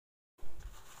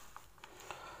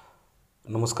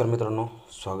नमस्कार मित्रांनो,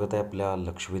 स्वागत आहे आपल्या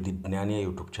लक्षवेधी ज्ञान या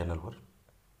यूट्यूब चॅनलवर.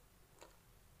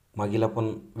 मागील आपण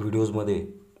व्हिडिओजमध्ये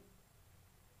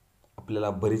आपल्याला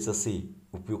बरीच अशी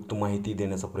उपयुक्त माहिती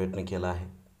देण्याचा प्रयत्न केला आहे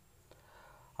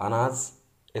आणि आज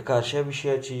एका अशा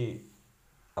विषयाची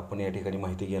आपण या ठिकाणी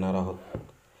माहिती घेणार आहोत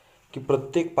की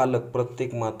प्रत्येक पालक,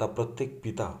 प्रत्येक माता, प्रत्येक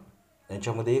पिता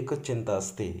यांच्यामध्ये एकच चिंता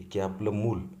असते की आपलं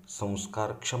मूल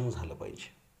संस्कारक्षम झालं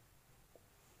पाहिजे.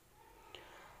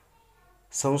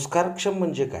 संस्कारक्षम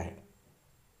म्हणजे काय?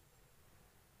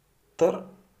 तर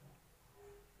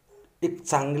एक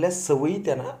चांगल्या सवयी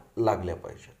त्यांना लागल्या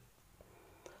पाहिजेत.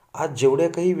 आज जेवढ्या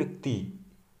काही व्यक्ती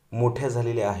मोठ्या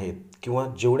झालेल्या आहेत किंवा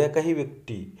जेवढ्या काही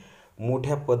व्यक्ती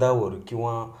मोठ्या पदावर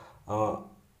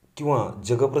किंवा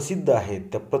जगप्रसिद्ध आहेत,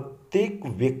 त्या प्रत्येक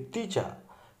व्यक्तीच्या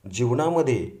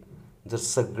जीवनामध्ये जर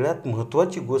सगळ्यात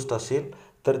महत्त्वाची गोष्ट असेल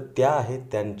तर त्या आहेत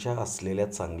त्यांच्या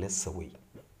असलेल्या चांगल्या सवयी.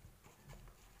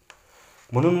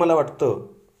 म्हणून मला वाटतं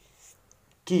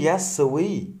की या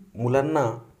सवयी मुलांना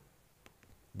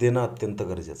देणं अत्यंत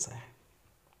गरजेचं आहे.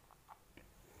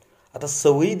 आता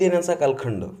सवयी देण्याचा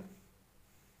कालखंड,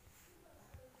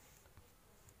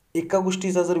 एका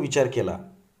गोष्टीचा जर विचार केला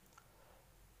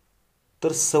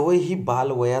तर सवय ही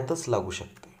बालवयातच लागू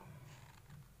शकते.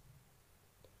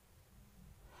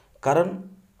 कारण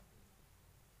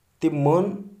ते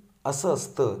मन असं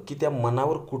असतं की त्या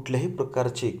मनावर कुठल्याही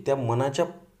प्रकारचे, त्या मनाच्या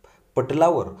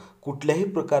पटलावर कुठल्याही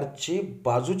प्रकारचे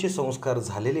बाजूचे संस्कार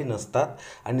झालेले नसतात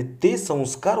आणि ते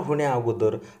संस्कार होण्या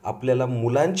अगोदर आपल्याला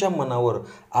मुलांच्या मनावर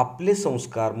आपले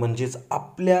संस्कार म्हणजेच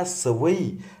आपल्या सवयी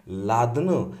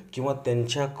लादणं किंवा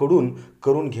त्यांच्याकडून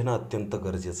करून घेणं अत्यंत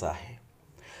गरजेचं आहे.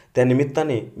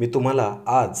 त्यानिमित्ताने मी तुम्हाला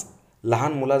आज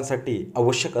लहान मुलांसाठी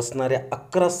आवश्यक असणाऱ्या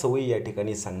 11 सवयी या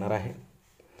ठिकाणी सांगणार आहे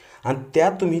आणि त्या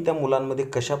तुम्ही त्या मुलांमध्ये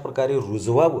कशा प्रकारे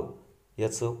रुजवावं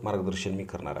याचं मार्गदर्शन मी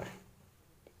करणार आहे.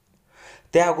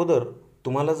 त्या अगोदर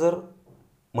तुम्हाला जर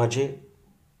माझे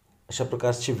अशा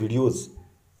प्रकारचे व्हिडिओज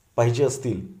पाहिजे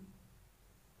असतील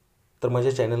तर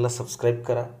माझ्या चॅनलला सबस्क्राईब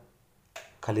करा.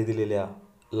 खाली दिलेल्या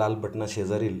लाल बटना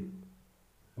शेजारील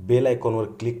बेल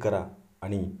आयकॉनवर क्लिक करा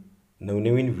आणि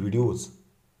नवनवीन व्हिडिओज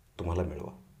तुम्हाला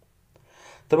मिळवा.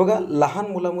 तर बघा,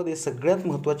 लहान मुलामध्ये सगळ्यात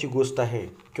महत्त्वाची गोष्ट आहे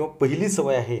किंवा पहिली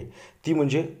सवय आहे ती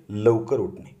म्हणजे लवकर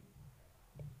उठणे.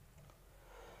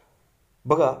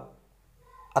 बघा,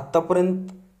 आत्तापर्यंत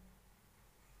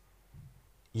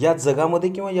या जगामध्ये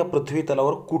किंवा या पृथ्वी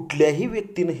तलावर कुठल्याही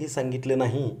व्यक्तीनं हे सांगितलं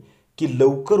नाही की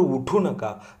लवकर उठू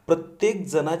नका. प्रत्येक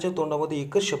जणाच्या तोंडामध्ये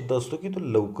एकच शब्द असतो की तो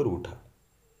लवकर उठा.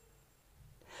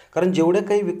 कारण जेवढ्या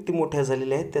काही व्यक्ती मोठ्या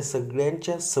झालेल्या आहेत त्या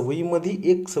सगळ्यांच्या सवयीमध्ये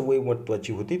एक सवय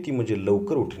महत्त्वाची होती, ती म्हणजे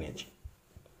लवकर उठण्याची.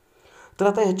 तर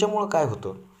आता ह्याच्यामुळं काय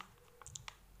होतं,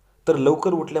 तर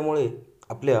लवकर उठल्यामुळे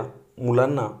आपल्या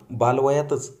मुलांना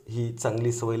बालवयातच ही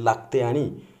चांगली सवय लागते आणि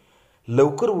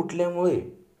लवकर उठल्यामुळे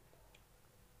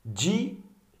जी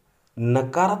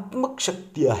नकारात्मक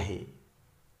शक्ती आहे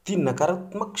ती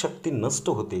नकारात्मक शक्ती नष्ट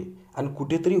होते आणि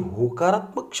कुठेतरी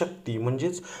होकारात्मक शक्ती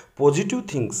म्हणजेच पॉझिटिव्ह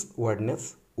थिंग्स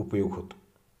वाढण्यास उपयोग होतो.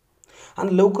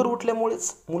 आणि लवकर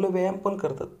उठल्यामुळेच मुलं व्यायाम पण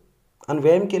करतात आणि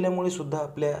व्यायाम केल्यामुळे सुद्धा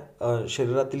आपल्या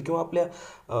शरीरातील किंवा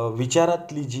आपल्या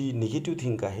विचारातली जी निगेटिव्ह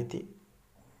थिंक आहे ती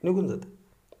निघून जाते.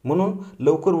 म्हणून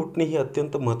लवकर उठणे ही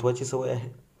अत्यंत महत्त्वाची सवय आहे.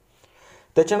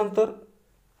 त्याच्यानंतर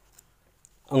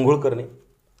अंघोळ करणे.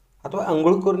 आता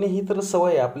अंघोळ करणे ही तर सवय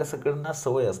आहे, आपल्या सगळ्यांना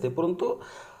सवय असते, परंतु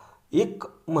एक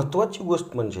महत्त्वाची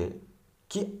गोष्ट म्हणजे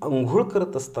की अंघोळ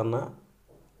करत असताना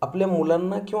आपल्या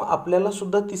मुलांना किंवा आपल्याला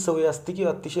सुद्धा ती सवय असते की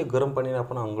अतिशय गरम पाण्याने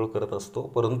आपण अंघोळ करत असतो,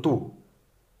 परंतु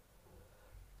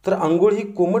तर अंघोळ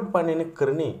ही कोमट पाण्याने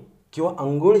करणे किंवा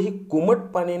अंघोळ ही कोमट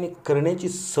पाण्याने करण्याची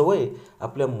सवय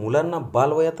आपल्या मुलांना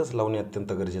बालवयातच लावणे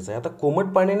अत्यंत गरजेचं आहे. आता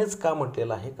कोमट पाण्यानेच का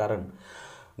म्हटलेलं आहे, कारण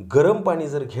गरम पाणी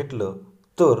जर घेतलं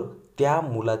तर त्या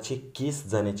मुलाचे केस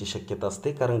जाण्याची शक्यता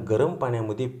असते, कारण गरम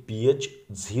पाण्यामध्ये pH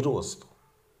 0 असतो.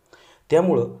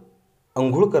 त्यामुळं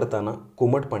अंघोळ करताना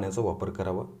कोमट पाण्याचा वापर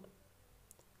करावा.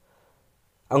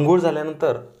 अंघोळ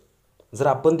झाल्यानंतर जर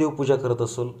आपण देवपूजा करत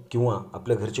असोल किंवा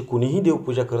आपल्या घरचे कुणीही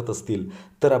देवपूजा करत असतील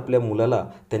तर आपल्या मुलाला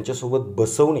त्यांच्यासोबत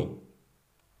बसवणे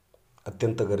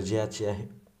अत्यंत गरजेचे आहे,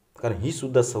 कारण ही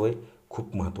सुद्धा सवय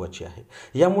खूप महत्त्वाची आहे.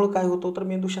 यामुळं काय होतं तर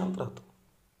मेंदू शांत राहतो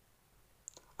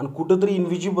आणि कुठंतरी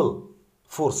इनव्हिजिबल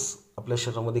फोर्स आपल्या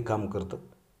शरीरामध्ये काम करतं,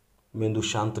 मेंदू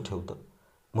शांत ठेवतं.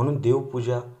 म्हणून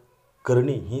देवपूजा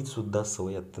करणे ही सुद्धा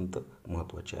सवय अत्यंत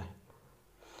महत्त्वाची आहे.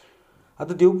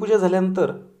 आता देवपूजा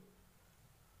झाल्यानंतर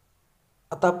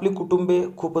आता आपली कुटुंबे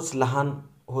खूपच लहान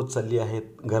होत चालली आहेत.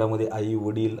 घरामध्ये आई,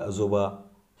 वडील, आजोबा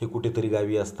हे कुठेतरी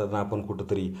गावी असताना आपण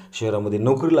कुठेतरी शहरामध्ये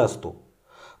नोकरीला असतो,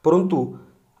 परंतु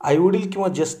आईवडील किंवा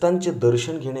ज्येष्ठांचे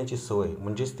दर्शन घेण्याची सवय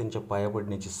म्हणजेच त्यांच्या पाया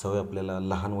पडण्याची सवय आपल्याला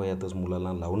लहान वयातच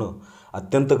मुलांना लावणं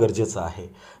अत्यंत गरजेचं आहे,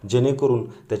 जेणेकरून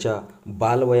त्याच्या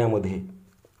बालवयामध्ये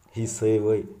ही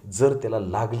सवय जर त्याला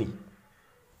लागली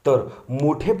तर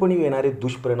मोठेपणी येणारे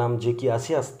दुष्परिणाम जे की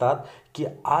असे असतात की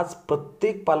आज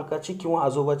प्रत्येक पालकाची किंवा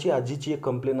आजोबाची आजीची एक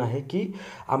कंप्लेन आहे की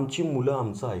आमची मुलं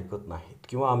आमचं ऐकत नाहीत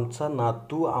किंवा आमचा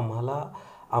नातू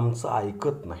आमचं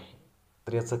ऐकत नाही.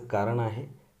 तर याचं कारण आहे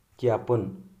की आपण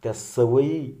त्या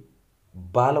सवयी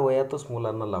बालवयातच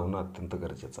मुलांना लावणं अत्यंत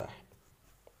गरजेचं आहे.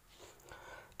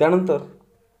 त्यानंतर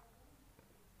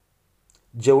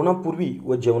जेवणापूर्वी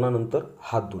व जेवणानंतर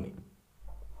हात धुणे.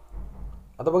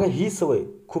 आता बघा, ही सवय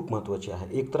खूप महत्त्वाची आहे.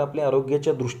 एकतर आपल्या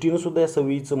आरोग्याच्या दृष्टीनं सुद्धा या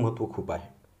सवयीचं महत्त्व खूप आहे.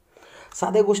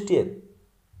 साध्या गोष्टी आहेत,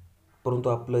 परंतु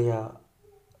आपलं या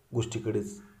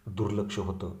गोष्टीकडेच दुर्लक्ष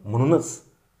होतं. म्हणूनच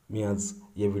मी आज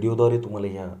या व्हिडिओद्वारे तुम्हाला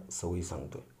ह्या सवयी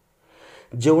सांगतोय.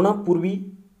 जेवणापूर्वी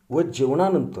व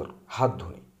जेवणानंतर हात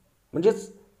धुणे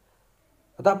म्हणजेच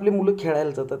आता आपली मुलं खेळायला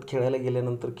जातात, खेळायला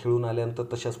गेल्यानंतर खेळून आल्यानंतर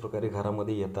तशाच प्रकारे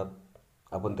घरामध्ये येतात,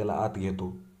 आपण त्याला आत घेतो,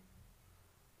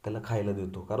 त्याला खायला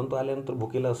देतो, कारण तो आल्यानंतर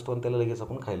भुकेला असतो आणि त्याला लगेच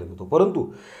आपण खायला देतो. परंतु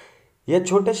या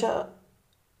छोट्याशा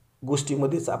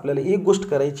गोष्टीमध्येच आपल्याला एक गोष्ट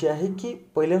करायची आहे की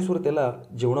पहिल्या त्याला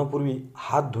जेवणापूर्वी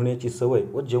हात धुण्याची सवय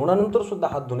व जेवणानंतर सुद्धा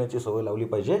हात धुण्याची सवय लावली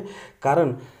पाहिजे.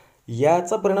 कारण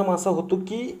याचा परिणाम असा होतो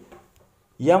की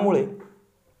यामुळे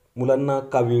मुलांना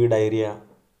कावीळ, डायरिया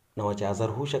नावाचे आजार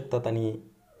होऊ शकतात आणि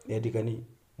या ठिकाणी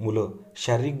मुलं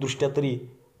शारीरिकदृष्ट्या तरी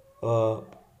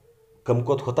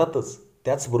कमकुवत होतातच,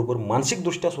 त्याचबरोबर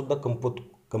मानसिकदृष्ट्यासुद्धा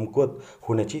कमकुवत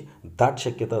होण्याची दाट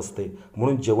शक्यता असते.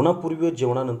 म्हणून जेवणापूर्वी व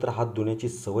जेवणानंतर हात धुण्याची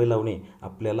सवय लावणे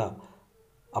आपल्याला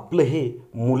आपलं हे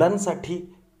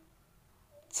मुलांसाठीचं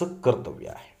कर्तव्य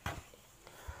आहे.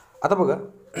 आता बघा,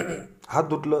 हात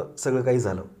धुतलं, सगळं काही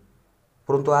झालं,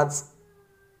 परंतु आज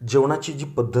जेवणाची जी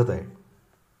पद्धत आहे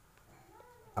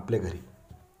आपल्या घरी,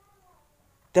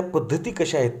 त्या पद्धती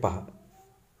कशा आहेत पहा.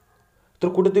 तर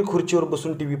कुठेतरी खुर्चीवर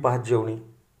बसून टी व्ही पाहत जेवणे,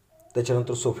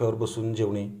 त्याच्यानंतर सोफ्यावर बसून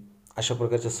जेवणे, अशा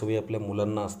प्रकारच्या सवयी आपल्या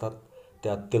मुलांना असतात.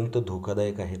 त्या अत्यंत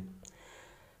धोकादायक आहेत.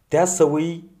 त्या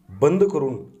सवयी बंद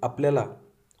करून आपल्याला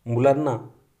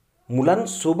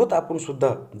मुलांसोबत आपण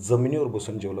सुद्धा जमिनीवर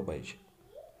बसून जेवलं पाहिजे.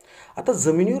 आता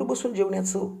जमिनीवर बसून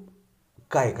जेवण्याचं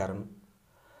काय कारण?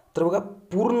 तर बघा,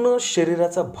 पूर्ण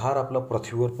शरीराचा भार आपला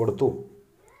पृथ्वीवर पडतो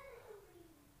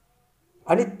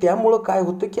आणि त्यामुळं काय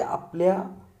होतं की आपल्या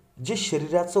जे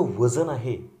शरीराचं वजन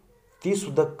आहे ते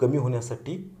सुद्धा कमी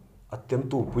होण्यासाठी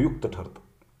अत्यंत उपयुक्त ठरतं.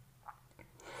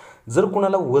 जर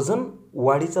कोणाला वजन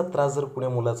वाढीचा त्रास जर कोण्या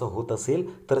मुलाचा होत असेल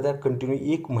तर त्या कंटिन्यू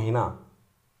 1 महिना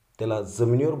त्याला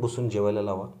जमिनीवर बसून जेवायला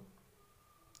लावा,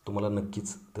 तुम्हाला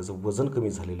नक्कीच त्याचं वजन कमी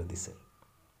झालेलं दिसेल.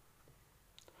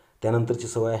 त्यानंतरची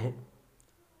सवय आहे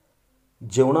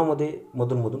जेवणामध्ये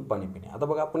मधून पाणी पिणे. आता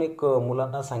बघा, आपण एक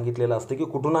मुलांना सांगितलेलं असतं की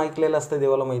कुठून ऐकलेलं असतं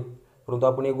देवाला माहीत, परंतु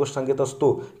आपण एक गोष्ट सांगत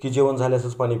असतो की जेवण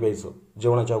झाल्यासच पाणी प्यायचं,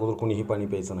 जेवणाच्या अगोदर कोणीही पाणी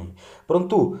प्यायचं नाही.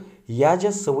 परंतु या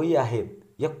ज्या सवयी आहेत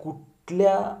या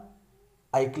कुठल्या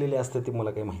ऐकलेल्या असतात ते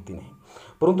मला काही माहिती नाही.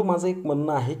 परंतु माझं एक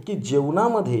म्हणणं आहे की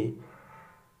जेवणामध्ये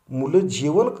मुलं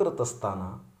जेवण करत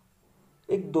असताना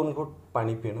 1-2 घोट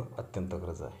पाणी पिणं अत्यंत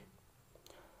गरजेचं आहे.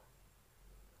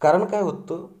 कारण काय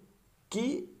होतं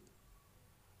की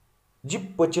जी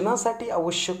पचनासाठी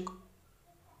आवश्यक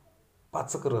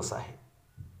पाचक रस आहे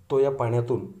तो या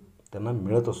पाण्यातून त्यांना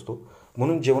मिळत असतो.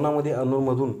 म्हणून जेवणामध्ये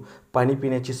अधूनमधून पाणी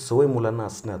पिण्याची सवय मुलांना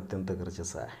असणं अत्यंत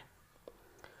गरजेचं आहे.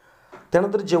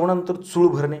 त्यानंतर जेवणानंतर चूळ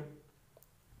भरणे.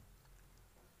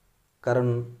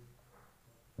 कारण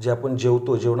जे आपण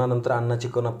जेवतो, जेवणानंतर अन्नाचे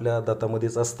कण आपल्या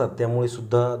दातामध्येच असतात, त्यामुळे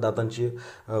सुद्धा दातांची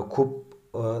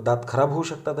दात खराब होऊ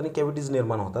शकतात आणि कॅव्हिटीज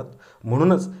निर्माण होतात.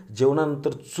 म्हणूनच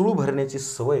जेवणानंतर चूळ भरण्याची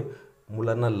सवय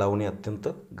मुलांना लावणे अत्यंत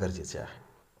गरजेचे आहे.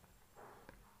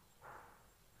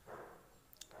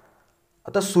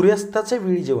 आता सूर्यास्ताच्या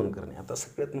वेळी जेवण करणे. आता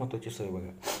सगळ्यात महत्त्वाची सवय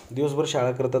बघा, दिवसभर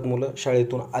शाळा करतात मुलं,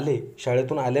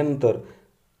 शाळेतून आल्यानंतर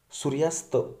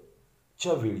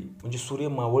सूर्यास्ताच्या वेळी म्हणजे सूर्य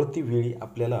मावळती वेळी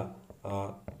आपल्याला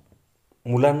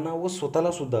मुलांना व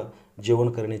स्वतःला सुद्धा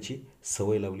जेवण करण्याची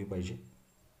सवय लावली पाहिजे.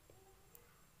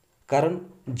 कारण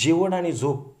जेवण आणि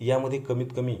झोप यामध्ये कमीत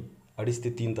कमी 2.5 ते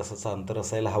 3 तासाचा अंतर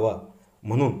असायला हवा.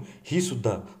 म्हणून ही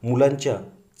सुद्धा मुलांच्या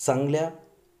चांगल्या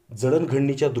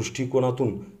जडणघडणीच्या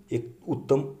दृष्टिकोनातून एक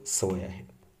उत्तम सवय आहे.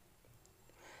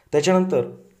 त्याच्यानंतर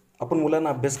आपण मुलांना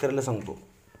अभ्यास करायला सांगतो.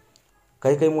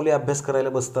 काही मुले अभ्यास करायला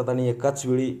बसतात आणि एकाच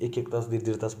वेळी 1-1 तास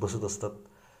 1.5 तास बसत असतात,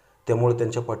 त्यामुळे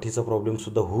त्यांच्या पाठीचा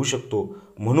प्रॉब्लेमसुद्धा होऊ शकतो.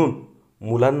 म्हणून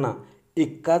मुलांना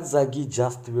एकाच जागी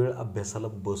जास्त वेळ अभ्यासाला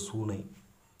बसवू नये,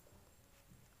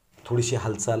 थोडीशी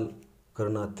हालचाल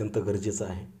करणं अत्यंत गरजेचं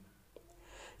आहे.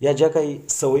 या ज्या काही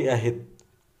सवयी आहेत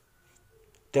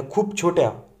त्या खूप छोट्या,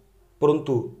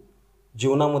 परंतु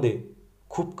जीवनामध्ये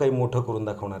खूप काही मोठं करून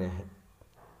दाखवणाऱ्या आहेत.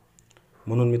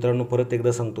 म्हणून मित्रांनो, परत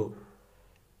एकदा सांगतो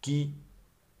की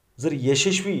जर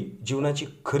यशस्वी जीवनाची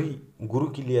खरी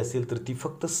गुरुकिल्ली असेल तर ती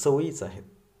फक्त सवयीच आहेत.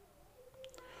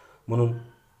 म्हणून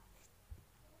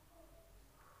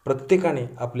प्रत्येकाने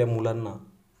आपल्या मुलांना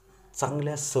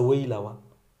चांगल्या सवयी लावा,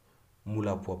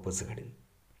 मुलं आपोआपच घडेल.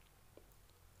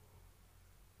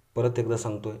 परत एकदा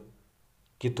सांगतोय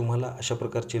की तुम्हाला अशा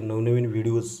प्रकारचे नवनवीन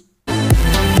व्हिडिओज